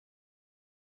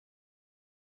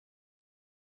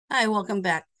Hi, welcome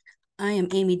back. I am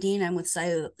Amy Dean. I'm with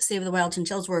Save the Wild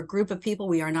Chinchillas. We're a group of people.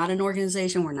 We are not an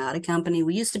organization. We're not a company.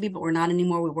 We used to be, but we're not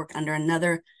anymore. We work under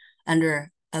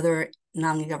other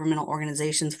non-governmental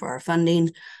organizations for our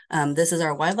funding. This is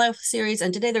our wildlife series,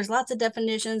 and today there's lots of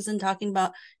definitions and talking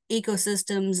about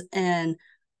ecosystems and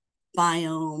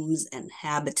biomes and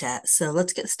habitat. So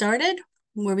let's get started.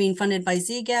 We're being funded by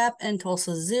ZGAP and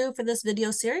Tulsa Zoo for this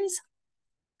video series.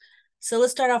 So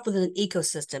let's start off with an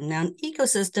ecosystem. Now, an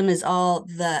ecosystem is all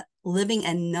the living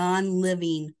and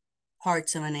non-living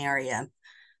parts of an area.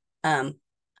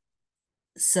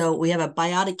 So we have a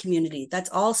biotic community. That's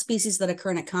all species that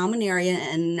occur in a common area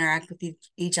and interact with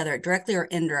each other directly or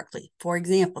indirectly. For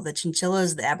example, the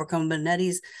chinchillas, the Abercrombie,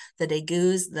 the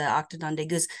degus, the Octodon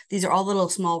degus. These are all little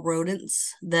small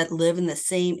rodents that live in the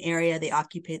same area. They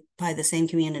occupy the same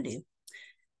community.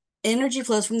 Energy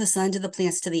flows from the sun to the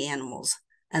plants to the animals.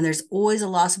 And there's always a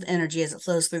loss of energy as it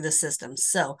flows through the system.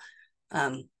 So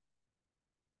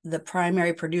the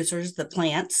primary producers, the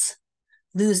plants,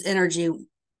 lose energy,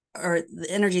 or the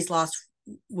energy is lost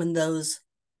when the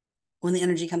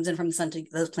energy comes in from the sun to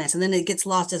those plants. And then it gets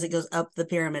lost as it goes up the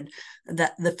pyramid,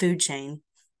 the food chain.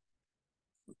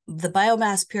 The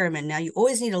biomass pyramid. Now, you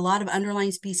always need a lot of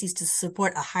underlying species to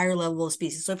support a higher level of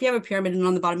species. So if you have a pyramid and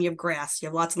on the bottom you have grass, you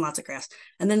have lots and lots of grass.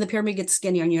 And then the pyramid gets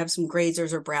skinnier and you have some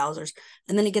grazers or browsers.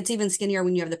 And then it gets even skinnier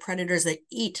when you have the predators that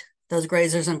eat those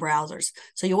grazers and browsers.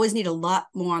 So you always need a lot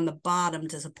more on the bottom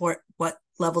to support what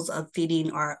levels of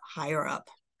feeding are higher up.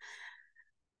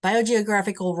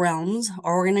 Biogeographical realms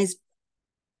are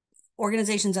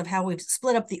organizations of how we've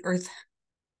split up the Earth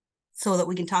so that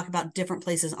we can talk about different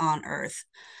places on Earth.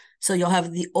 So you'll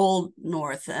have the old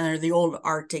North, or the old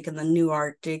Arctic and the new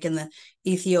Arctic, and the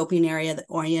Ethiopian area, the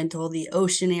Oriental, the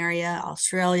ocean area,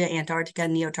 Australia, Antarctica,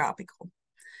 neotropical.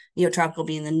 Neotropical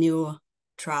being the new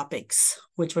tropics,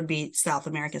 which would be South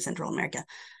America, Central America.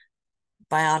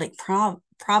 Biotic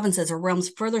provinces or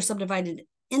realms further subdivided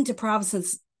into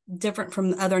provinces different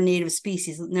from other native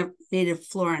species, native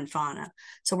flora and fauna.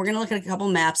 So we're going to look at a couple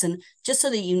maps, and just so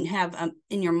that you have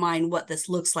in your mind what this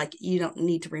looks like, you don't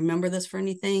need to remember this for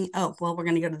anything. Oh, well, we're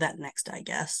going to go to that next, I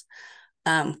guess.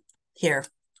 Here,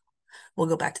 we'll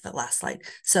go back to the last slide.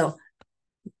 So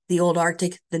the old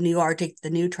Arctic, the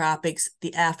new tropics,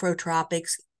 the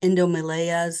Afrotropics,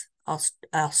 Indomalayas,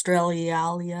 Australia,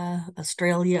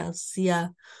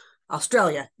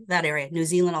 that area, New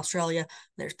Zealand, Australia,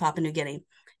 there's Papua New Guinea,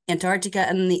 Antarctica,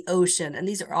 and the ocean. And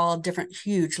these are all different,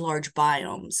 huge, large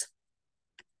biomes.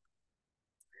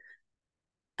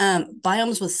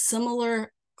 Biomes with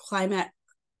similar climatic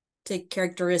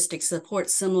characteristics support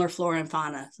similar flora and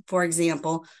fauna. For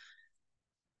example,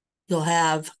 you'll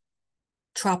have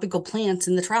tropical plants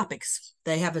in the tropics.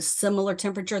 They have a similar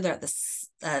temperature. They're at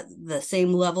the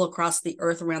same level across the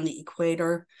Earth around the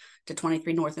equator to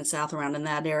 23 north and south around in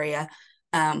that area.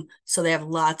 So they have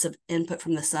lots of input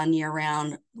from the sun year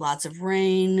round, lots of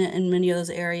rain in many of those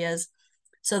areas.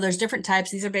 So there's different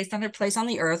types. These are based on their place on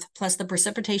the Earth, plus the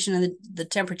precipitation and the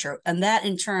temperature. And that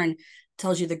in turn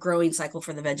tells you the growing cycle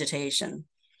for the vegetation.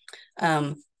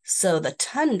 So the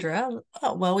tundra,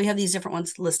 oh, well, we have these different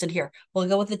ones listed here. We'll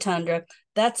go with the tundra.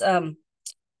 That's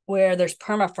where there's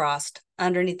permafrost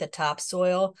underneath the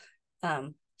topsoil.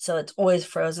 So it's always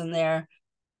frozen there.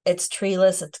 It's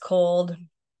treeless, it's cold.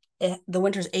 The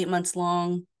winter's 8 months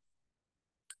long.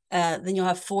 Then you'll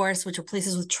have forests, which are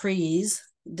places with trees,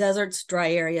 deserts,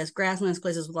 dry areas, grasslands,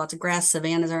 places with lots of grass,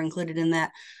 savannas are included in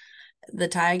that. The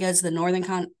taigas, the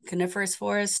northern coniferous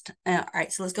forest. All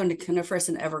right, so let's go into coniferous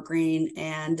and evergreen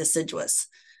and deciduous.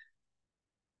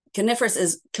 Coniferous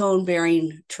is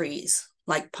cone-bearing trees,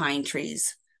 like pine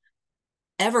trees.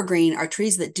 Evergreen are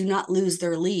trees that do not lose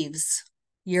their leaves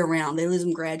year-round. They lose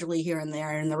them gradually here and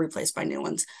there, and they're replaced by new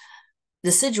ones.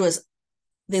 Deciduous,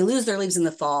 they lose their leaves in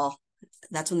the fall.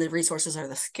 That's when the resources are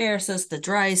the scarcest, the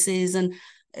dry season,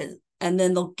 and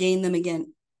then they'll gain them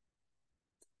again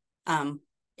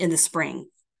in the spring.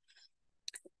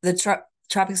 The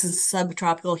tropics and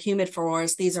subtropical humid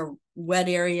forests, these are wet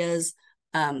areas.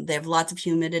 They have lots of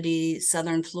humidity,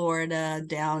 southern Florida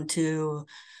down to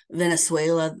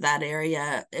Venezuela, that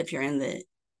area, if you're in the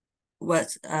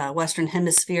Western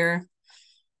Hemisphere.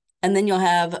 And then you'll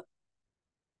have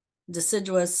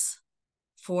deciduous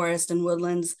forest and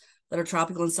woodlands that are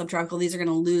tropical and subtropical. These are going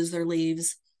to lose their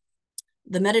leaves.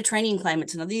 The Mediterranean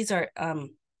climates, now these are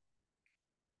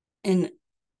in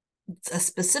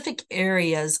specific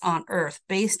areas on Earth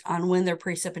based on when their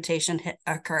precipitation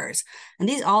occurs. And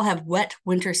these all have wet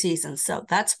winter seasons. So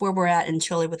that's where we're at in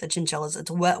Chile with the chinchillas. It's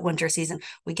a wet winter season.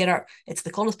 It's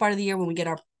the coldest part of the year when we get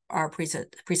our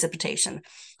precipitation.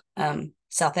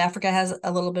 South Africa has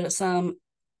a little bit of some.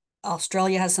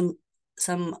 Australia has some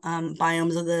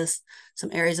biomes of this, some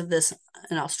areas of this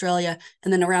in Australia,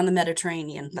 and then around the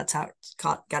Mediterranean. That's how it's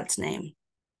got its name.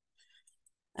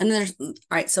 And there's all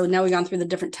right. So now we've gone through the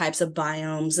different types of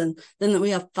biomes, and then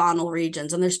we have faunal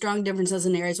regions, and there's strong differences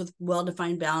in areas with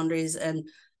well-defined boundaries. And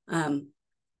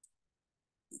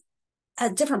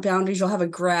at different boundaries, you'll have a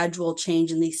gradual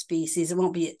change in these species. It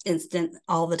won't be instant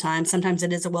all the time. Sometimes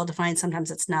it is a well-defined,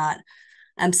 sometimes it's not.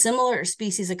 Similar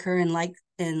species occur in like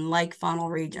faunal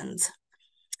regions.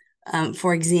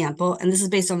 For example, and this is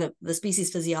based on the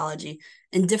species physiology.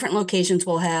 In different locations,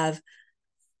 we'll have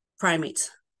primates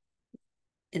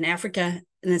in Africa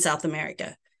and in South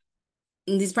America.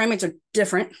 And these primates are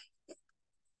different.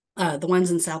 The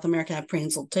ones in South America have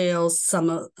prehensile tails,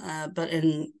 but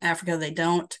in Africa they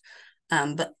don't.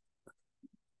 But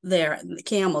the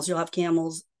camels, you'll have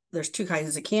camels. There's two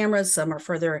kinds of cameras. Some are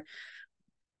further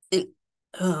in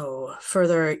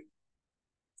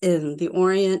the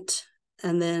Orient,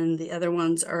 and then the other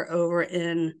ones are over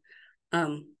in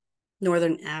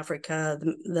Northern Africa,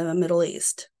 the Middle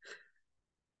East.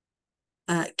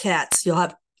 Cats,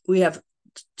 we have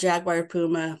jaguar,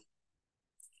 puma,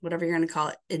 whatever you're going to call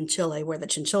it, in Chile, where the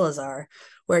chinchillas are,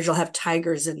 whereas you'll have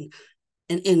tigers in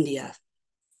India.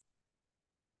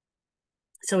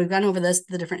 So we've gone over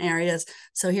the different areas.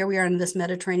 So here we are in this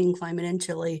Mediterranean climate in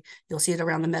Chile. You'll see it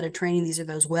around the Mediterranean. These are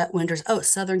those wet winters. Oh,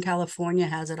 Southern California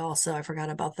has it also. I forgot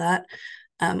about that.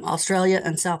 Australia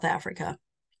and South Africa.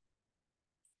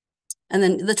 And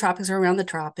then the tropics are around the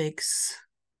tropics,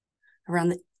 around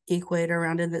the equator,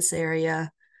 around in this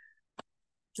area.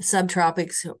 The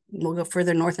subtropics will go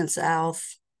further north and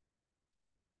south.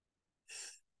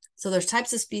 So there's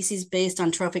types of species based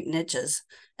on trophic niches.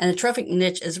 And a trophic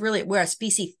niche is really where a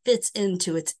species fits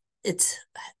into its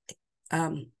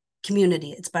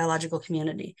community, its biological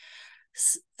community.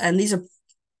 And these are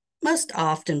most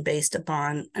often based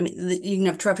upon, you can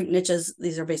have trophic niches.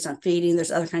 These are based on feeding. There's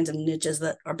other kinds of niches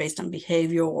that are based on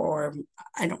behavior, or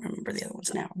I don't remember the other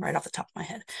ones now, right off the top of my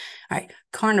head. All right,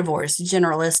 carnivores,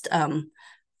 generalist, I'm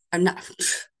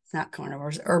not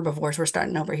carnivores, herbivores. We're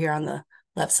starting over here on the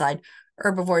left side.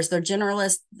 Herbivores, they're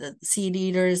generalists, the seed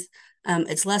eaters.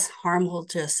 It's less harmful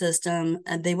to a system,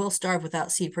 and they will starve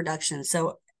without seed production.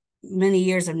 So many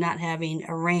years of not having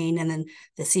a rain, and then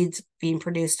the seeds being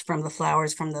produced from the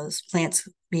flowers, from those plants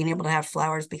being able to have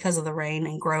flowers because of the rain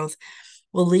and growth,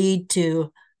 will lead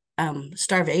to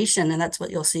starvation. And that's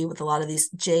what you'll see with a lot of these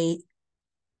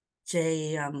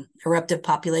eruptive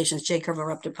populations, J-curve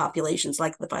eruptive populations,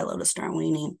 like the Phyllodes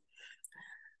starwini.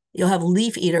 You'll have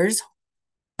leaf eaters,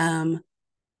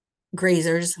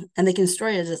 grazers, and they can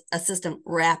destroy a system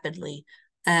rapidly.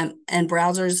 And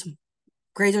grazers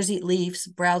eat leaves,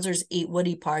 browsers eat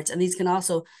woody parts, and these can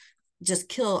also just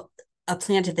kill a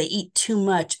plant if they eat too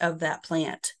much of that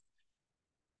plant.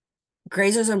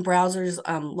 Grazers and browsers,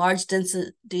 large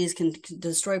densities can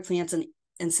destroy plants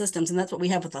and systems, and that's what we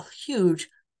have with a huge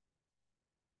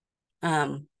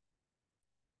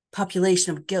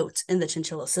population of goats in the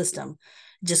chinchilla system.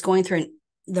 Just going through,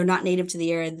 they're not native to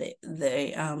the area.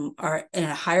 They are in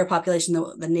a higher population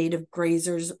than the native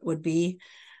grazers would be,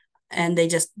 and they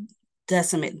just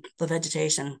decimate the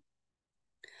vegetation.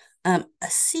 A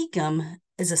cecum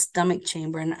is a stomach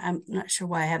chamber, and I'm not sure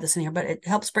why I have this in here, but it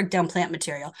helps break down plant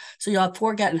material. So you'll have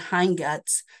foregut and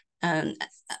hindguts,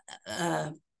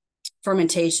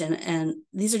 fermentation, and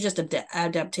these are just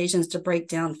adaptations to break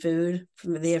down food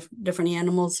from the different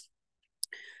animals.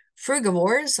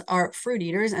 Frugivores are fruit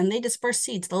eaters, and they disperse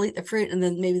seeds. They'll eat the fruit, and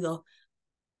then maybe they'll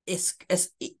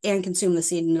and consume the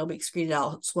seed, and it'll be excreted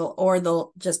out. Well, or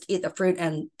they'll just eat the fruit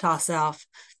and toss off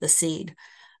the seed.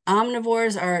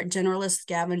 Omnivores are generalist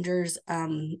scavengers.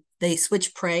 They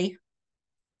switch prey.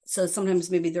 So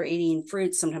sometimes maybe they're eating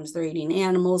fruits, sometimes they're eating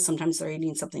animals, sometimes they're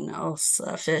eating something else,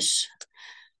 fish.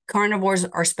 Carnivores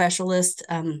are specialists.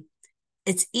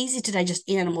 It's easy to digest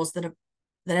animals that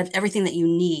have everything that you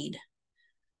need.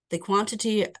 The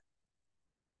quantity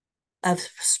of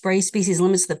prey species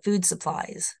limits the food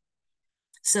supplies.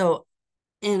 So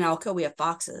in Alco, we have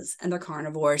foxes, and they're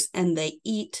carnivores, and they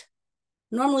eat.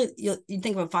 Normally, you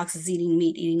think of a fox as eating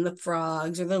meat, eating the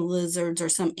frogs or the lizards or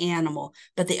some animal,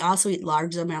 but they also eat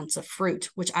large amounts of fruit,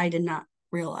 which I did not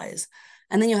realize.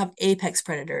 And then you have apex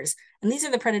predators, and these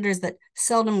are the predators that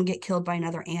seldom get killed by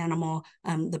another animal.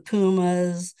 The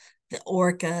pumas, the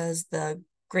orcas, the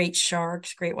great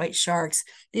white sharks.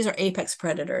 These are apex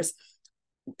predators.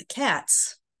 The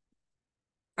cats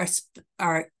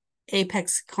are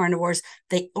apex carnivores.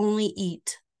 They only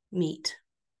eat meat.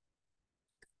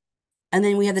 And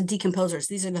then we have the decomposers.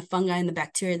 These are the fungi and the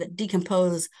bacteria that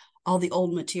decompose all the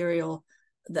old material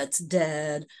that's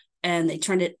dead, and they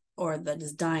turn it or that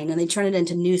is dying, and they turn it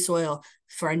into new soil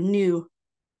for a new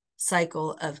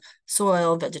cycle of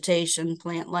soil, vegetation,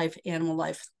 plant life, animal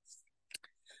life.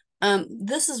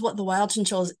 This is what the wild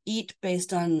chinchillas eat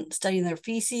based on studying their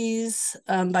feces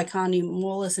by Connie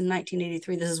Mullis in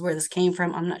 1983. This is where this came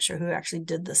from. I'm not sure who actually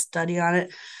did the study on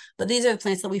it, but these are the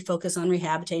plants that we focus on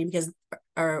rehabilitating because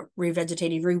are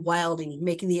revegetating, rewilding,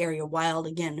 making the area wild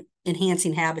again,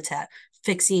 enhancing habitat,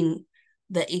 fixing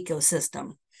the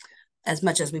ecosystem as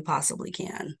much as we possibly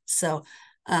can. So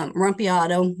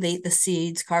Rumpiato, they eat the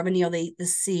seeds. Carbonio, they eat the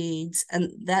seeds,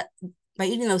 and that by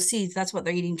eating those seeds, that's what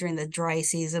they're eating during the dry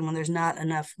season when there's not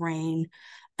enough rain.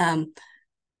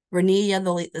 Renilla,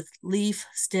 they'll eat the leaf,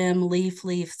 stem, leaf.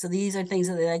 So these are things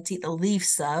that they like to eat the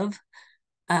leaves of.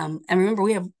 And remember,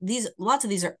 we have these, lots of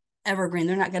these are evergreen.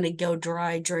 They're not going to go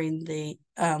dry during the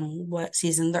wet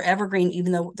season. They're evergreen,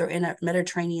 even though they're in a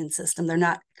Mediterranean system. They're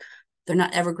not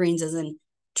evergreens as in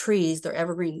trees. They're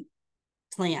evergreen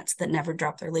plants that never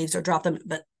drop their leaves or drop them,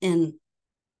 but in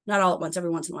not all at once, every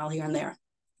once in a while here and there.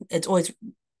 It's always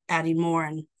adding more,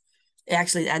 and it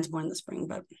actually adds more in the spring,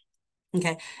 but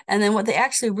okay. And then what they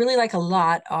actually really like a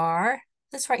lot are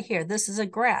this right here. This is a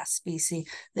grass species.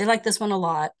 They like this one a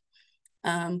lot.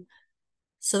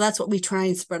 So that's what we try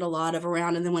and spread a lot of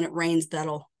around, and then when it rains,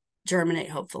 that'll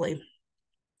germinate, hopefully.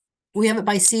 We have it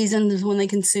by season. This is when they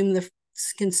consume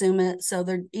it. So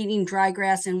they're eating dry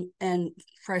grass and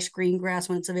fresh green grass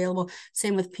when it's available.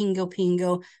 Same with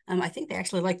pingo. I think they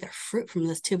actually like their fruit from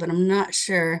this too, but I'm not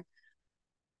sure.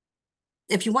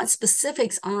 If you want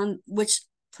specifics on which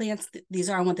plants these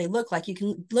are and what they look like, you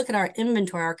can look at our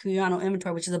inventory, our Cuyano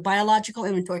inventory, which is a biological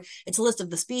inventory. It's a list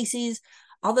of the species,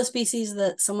 all the species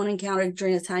that someone encountered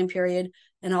during a time period,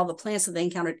 and all the plants that they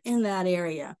encountered in that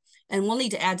area. And we'll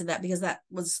need to add to that because that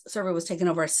survey was taken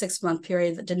over a 6-month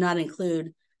period that did not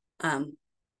include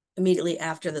immediately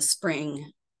after the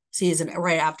spring season,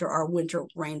 right after our winter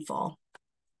rainfall.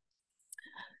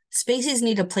 Species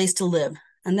need a place to live,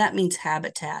 and that means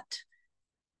habitat.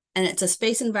 And it's a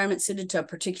space environment suited to a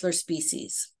particular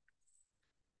species.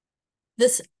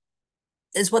 This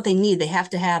is what they need. They have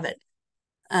to have it.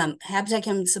 Habitat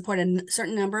can support a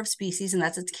certain number of species, and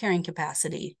that's its carrying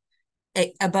capacity.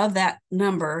 Above that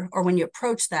number, or when you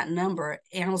approach that number,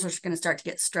 animals are going to start to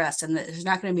get stressed, and there's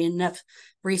not going to be enough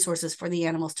resources for the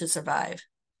animals to survive.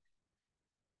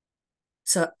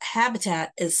 So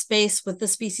habitat is space with the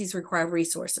species required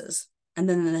resources. And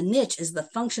then the niche is the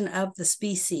function of the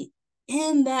species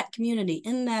in that community,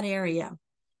 in that area.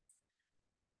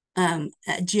 A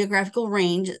geographical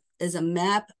range is a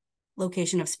map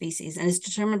location of species and is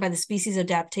determined by the species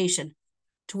adaptation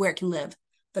to where it can live.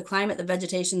 The climate, the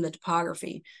vegetation, the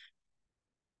topography.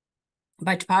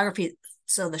 By topography,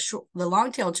 so the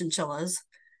long-tailed chinchillas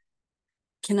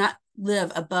cannot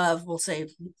live above, we'll say,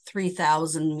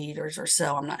 3,000 meters or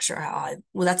so. I'm not sure how high.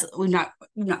 Well, we've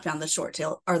not found the short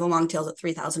tail or the long tails at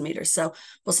 3,000 meters. So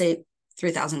we'll say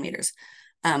 3,000 meters.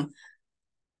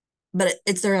 But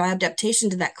it's their adaptation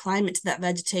to that climate, to that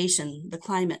vegetation, the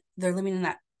climate. They're living in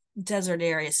that desert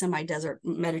area, semi-desert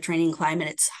Mediterranean climate.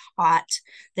 It's hot.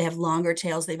 They have longer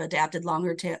tails. They've adapted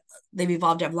they've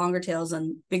evolved to have longer tails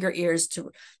and bigger ears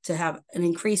to have an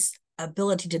increased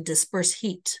ability to disperse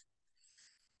heat.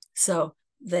 So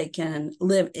they can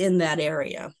live in that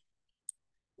area.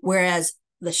 Whereas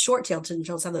the short-tailed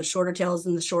chinchillas have those shorter tails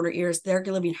and the shorter ears. They're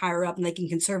living higher up and they can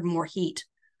conserve more heat.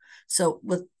 So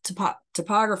with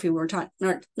topography, we're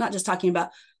not just talking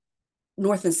about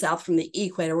north and south from the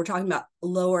equator. We're talking about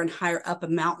lower and higher up a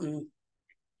mountain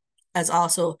as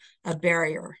also a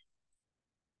barrier.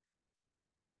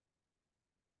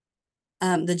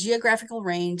 The geographical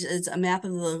range is a map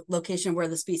of the location where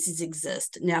the species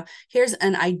exist. Now, here's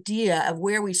an idea of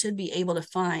where we should be able to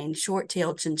find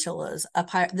short-tailed chinchillas. Up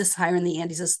high, this is higher in the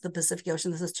Andes. This is the Pacific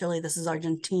Ocean. This is Chile. This is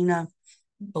Argentina,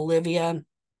 Bolivia,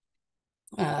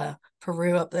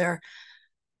 Peru up there.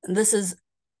 And this is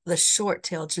the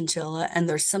short-tailed chinchilla, and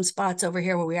there's some spots over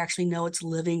here where we actually know it's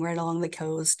living right along the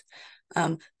coast.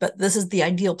 But this is the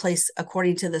ideal place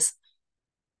according to this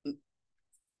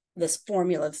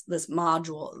formula, this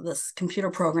module, this computer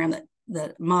program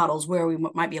that models where we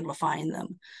might be able to find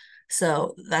them.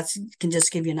 So that's can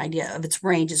just give you an idea of its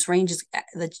range. Its range is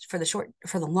for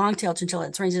the long-tailed chinchilla,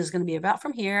 its range is going to be about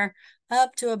from here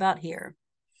up to about here.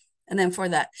 And then for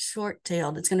that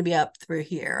short-tailed, it's going to be up through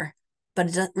here.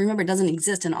 But remember, it doesn't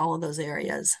exist in all of those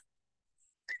areas.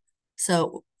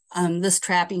 So this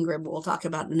trapping grid we'll talk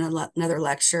about in another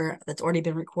lecture that's already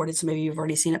been recorded, so maybe you've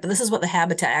already seen it. But this is what the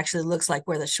habitat actually looks like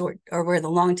where the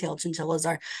long-tailed chinchillas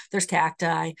are. There's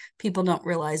cacti. People don't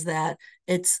realize that.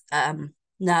 It's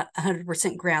not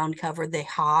 100% ground cover. They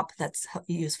hop. That's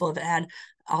useful. If it had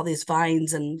all these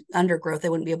vines and undergrowth, they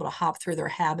wouldn't be able to hop through their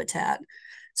habitat.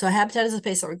 So a habitat is a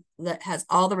space that has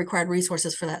all the required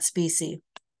resources for that species.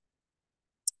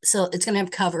 So it's going to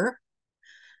have cover,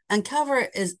 and cover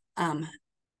is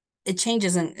it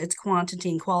changes in its quantity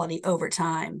and quality over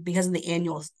time because of the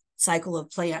annual cycle of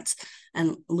plants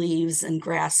and leaves and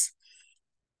grass.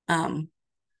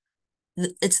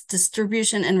 Its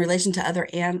distribution in relation to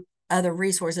other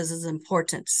resources is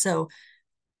important. So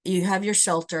you have your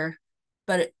shelter,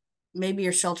 but maybe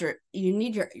your shelter, you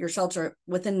need your shelter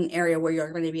within an area where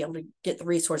you're going to be able to get the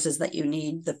resources that you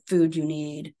need, the food you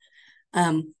need.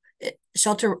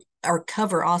 Shelter or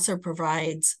cover also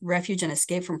provides refuge and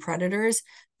escape from predators.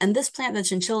 And this plant that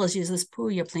chinchillas use, this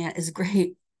puya plant, is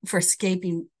great for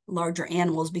escaping larger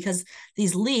animals because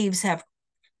these leaves have,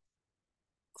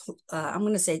 I'm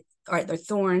going to say, all right, they're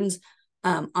thorns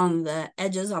on the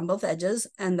edges, on both edges,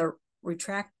 and they're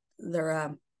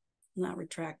not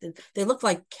retracted. They look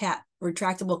like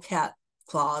retractable cat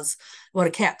claws, what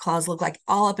a cat claws look like,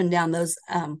 all up and down those.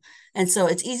 And so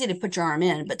it's easy to put your arm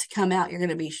in, but to come out, you're going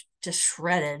to be just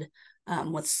shredded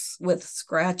with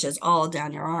scratches all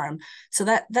down your arm. So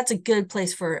that's a good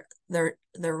place for their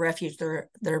refuge,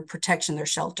 their protection, their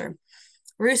shelter.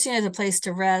 Roosting is a place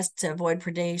to rest, to avoid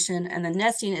predation, and the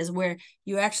nesting is where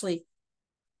you actually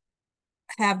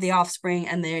have the offspring,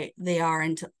 and they're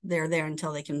there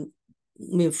until they can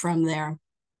move from there,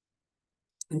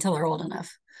 until they're old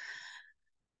enough.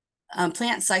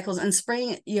 Plant cycles. In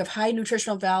spring, you have high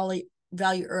nutritional value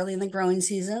early in the growing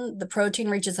season. The protein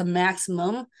reaches a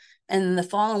maximum, and in the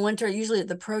fall and winter, usually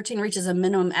the protein reaches a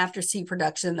minimum after seed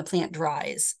production. The plant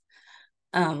dries.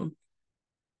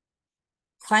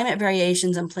 Climate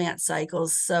variations and plant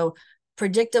cycles. So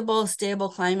predictable, stable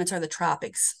climates are the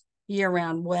tropics.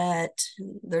 Year-round wet,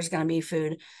 there's going to be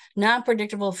food.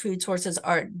 Non-predictable food sources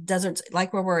are deserts,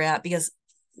 like where we're at, because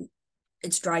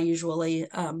it's dry usually,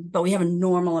 but we have a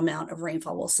normal amount of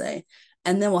rainfall, we'll say.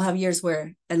 And then we'll have years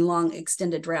and long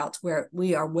extended droughts where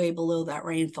we are way below that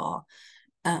rainfall.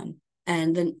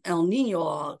 And then El Nino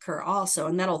will occur also,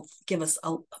 and that'll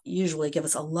usually give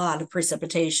us a lot of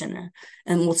precipitation,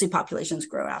 and we'll see populations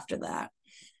grow after that.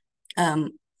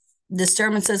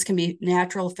 Disturbances can be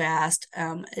natural, fast,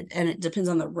 and it depends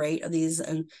on the rate of these.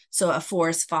 And so a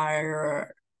forest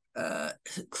fire or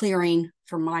clearing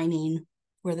for mining,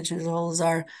 where the chinchillas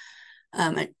are,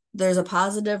 there's a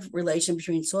positive relation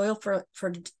between soil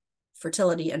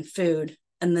fertility and food,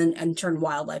 and then in turn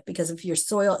wildlife, because if you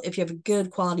have a good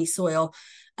quality soil,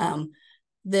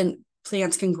 then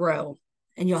plants can grow,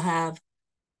 and you'll have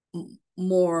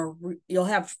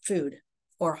food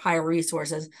or higher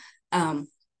resources than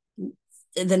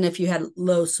if you had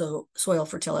low soil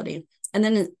fertility. And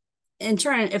then in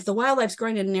turn, if the wildlife's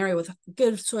growing in an area with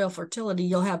good soil fertility,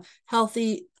 you'll have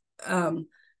healthy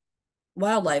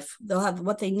wildlife. They'll have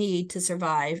what they need to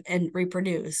survive and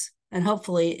reproduce, and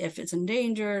hopefully, if it's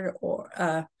endangered,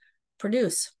 or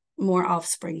produce more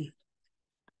offspring.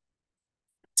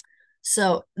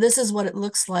 So this is what it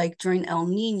looks like during El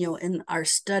Nino in our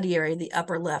study area, the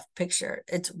upper left picture.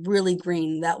 It's really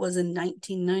green. That was in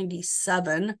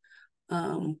 1997.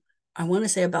 I want to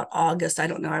say about August. I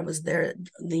don't know. I was there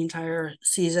the entire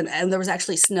season, and there was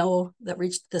actually snow that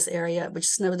reached this area, which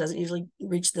snow doesn't usually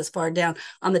reach this far down,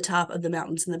 on the top of the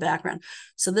mountains in the background.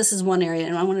 So this is one area,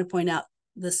 and I want to point out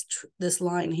this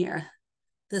line here.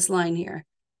 This line here.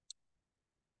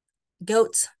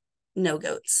 Goats, no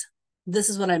goats. This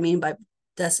is what I mean by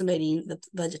decimating the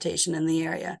vegetation in the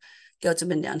area. Goats have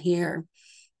been down here.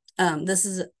 This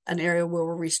is an area where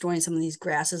we're restoring some of these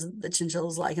grasses that the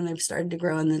chinchillas like, and they've started to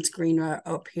grow, and it's greener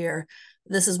up here.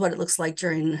 This is what it looks like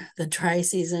during the dry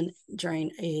season, let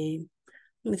me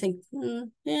think,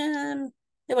 yeah,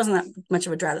 it wasn't that much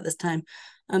of a drought at this time.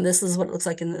 This is what it looks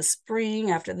like in the spring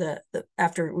after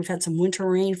after we've had some winter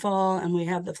rainfall, and we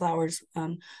have the flowers.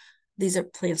 These are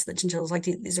plants that chinchillas like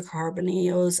to eat. These are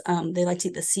carboneos. They like to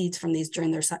eat the seeds from these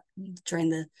when there's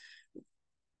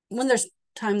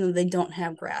time that they don't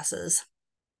have grasses.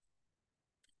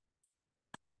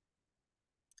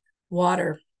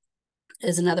 Water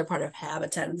is another part of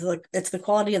habitat. It's the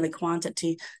quality and the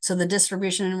quantity. So the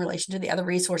distribution in relation to the other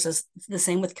resources, the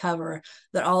same with cover,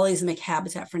 that always make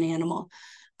habitat for an animal.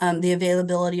 The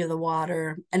availability of the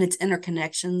water and its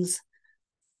interconnections.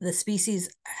 The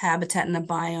species habitat in a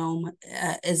biome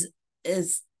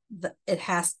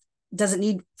doesn't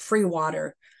need free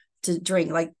water to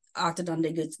drink, like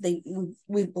octodontids.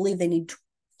 We believe they need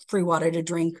free water to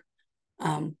drink.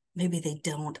 Maybe they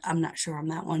don't. I'm not sure on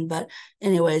that one. But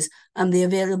anyways, the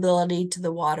availability to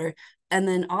the water And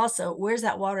then also, where's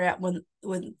that water at when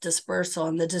with dispersal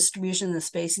and the distribution, the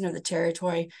spacing of the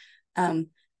territory? Do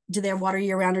they have water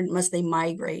year round, or must they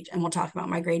migrate? And we'll talk about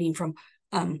migrating from,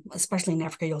 especially in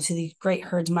Africa, you'll see these great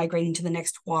herds migrating to the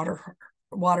next water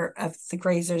of the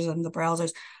grazers and the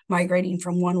browsers, migrating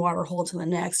from one water hole to the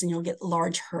next, and you'll get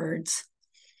large herds.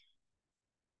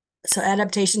 So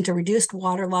adaptation to reduced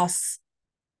water loss,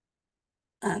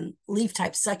 leaf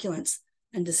type succulents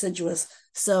and deciduous.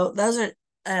 So those are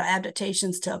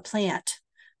adaptations to a plant.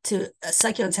 To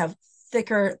succulents have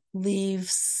thicker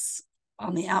leaves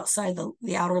on the outside,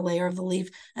 the outer layer of the leaf,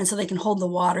 and so they can hold the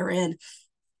water in.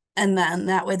 And then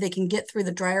that way they can get through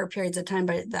the drier periods of time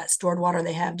by that stored water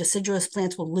they have. Deciduous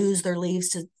plants will lose their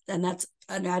leaves and that's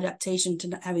an adaptation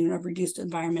to having a reduced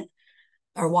environment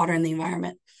or water in the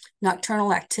environment.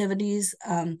 Nocturnal activities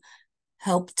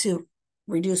help to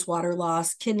reduce water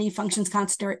loss. Kidney functions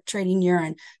concentrating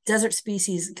urine. Desert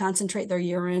species concentrate their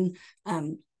urine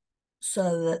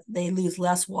so that they lose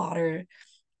less water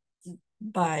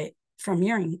from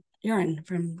urine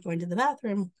from going to the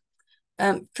bathroom.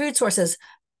 Food sources.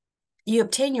 You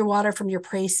obtain your water from your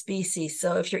prey species.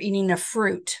 So if you're eating a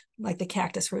fruit, like the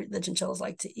cactus fruit the chinchillas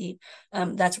like to eat,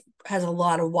 that has a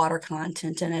lot of water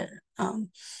content in it.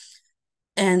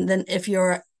 And then if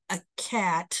you're a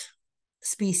cat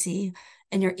species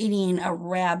and you're eating a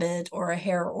rabbit or a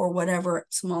hare or whatever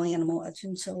small animal, a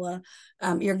chinchilla,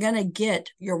 you're going to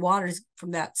get your waters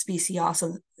from that species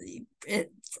also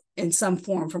in some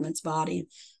form from its body.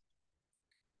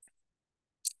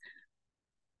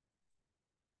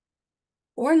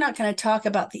 We're not going to talk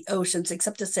about the oceans,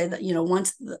 except to say that,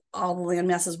 once all the land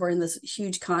masses were in this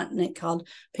huge continent called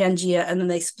Pangea, and then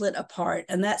they split apart.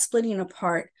 And that splitting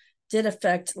apart did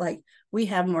affect, like, we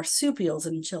have marsupials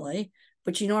in Chile,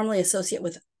 which you normally associate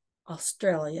with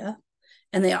Australia.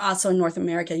 And they also in North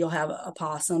America, you'll have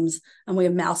opossums, and we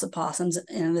have mouse opossums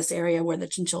in this area where the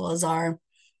chinchillas are.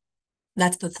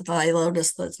 That's the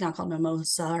Thyllotus that's now called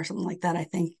mimosa or something like that, I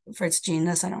think, for its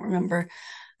genus. I don't remember.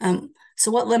 So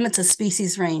what limits a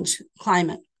species range?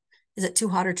 Climate. Is it too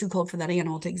hot or too cold for that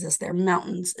animal to exist there?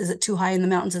 Mountains. Is it too high in the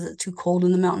mountains? Is it too cold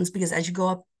in the mountains? Because as you go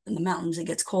up in the mountains, it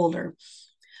gets colder.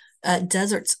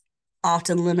 Deserts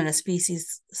often limit a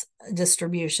species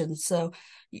distribution. So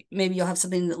maybe you'll have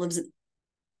something that lives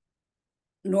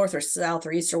north or south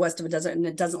or east or west of a desert, and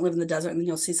it doesn't live in the desert, and then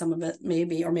you'll see some of it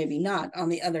maybe or maybe not on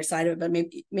the other side of it, but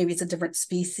maybe it's a different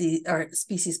species or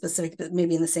species specific, but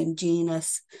maybe in the same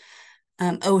genus.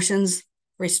 Oceans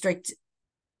restrict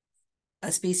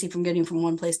a species from getting from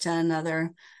one place to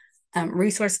another.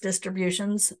 Resource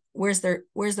distributions, where's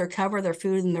their cover, their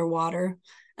food, and their water,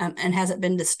 and has it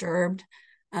been disturbed?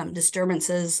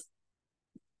 Disturbances,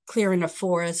 clearing of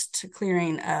forest,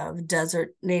 clearing of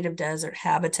native desert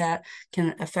habitat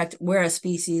can affect where a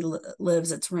species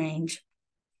lives, its range.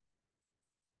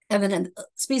 Evident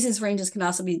species ranges can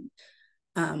also be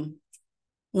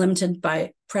limited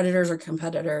by predators or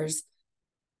competitors.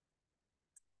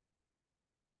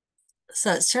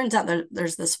 So it turns out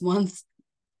there's this one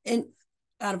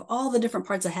out of all the different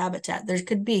parts of habitat, there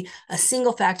could be a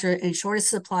single factor in shortest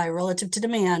supply relative to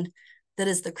demand that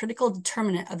is the critical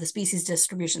determinant of the species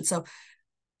distribution. So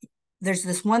there's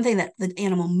this one thing that the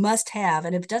animal must have,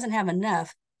 and if it doesn't have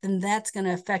enough, then that's going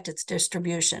to affect its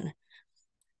distribution.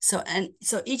 So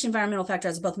each environmental factor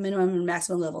has both minimum and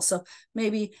maximum level. So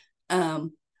maybe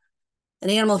an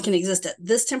animal can exist at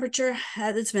this temperature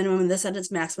at its minimum and this at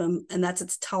its maximum, and that's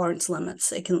its tolerance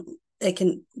limits. It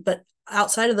can, but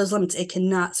outside of those limits, it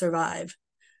cannot survive.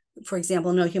 For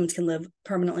example, no humans can live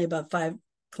permanently above 5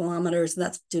 kilometers. And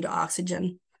that's due to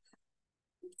oxygen.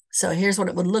 So here's what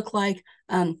it would look like.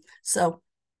 So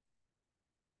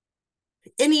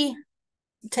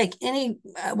take any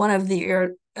one of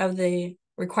the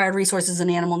required resources an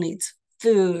animal needs: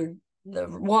 food, the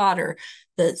water,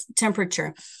 the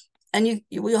temperature, and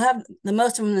you'll have the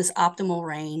most of them in this optimal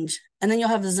range. And then you'll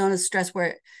have the zone of stress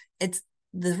where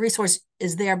the resource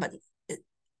is there, but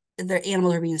the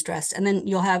animals are being stressed. And then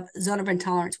you'll have zone of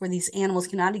intolerance where these animals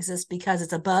cannot exist because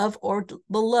it's above or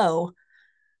below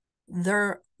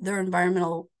their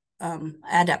environmental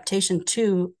adaptation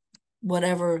to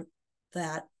whatever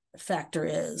that factor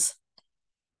is.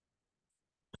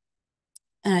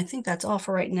 And I think that's all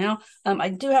for right now. I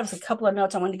do have a couple of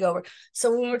notes I wanted to go over.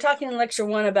 So when we were talking in lecture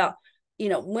 1 about,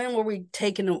 when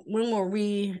were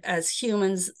we as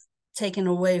humans taken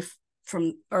away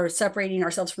from or separating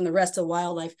ourselves from the rest of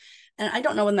wildlife? And I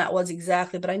don't know when that was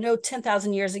exactly, but I know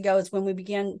 10,000 years ago is when we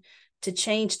began to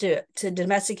change to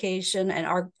domestication and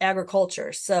our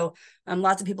agriculture. So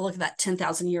lots of people look at that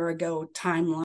 10,000 year ago timeline.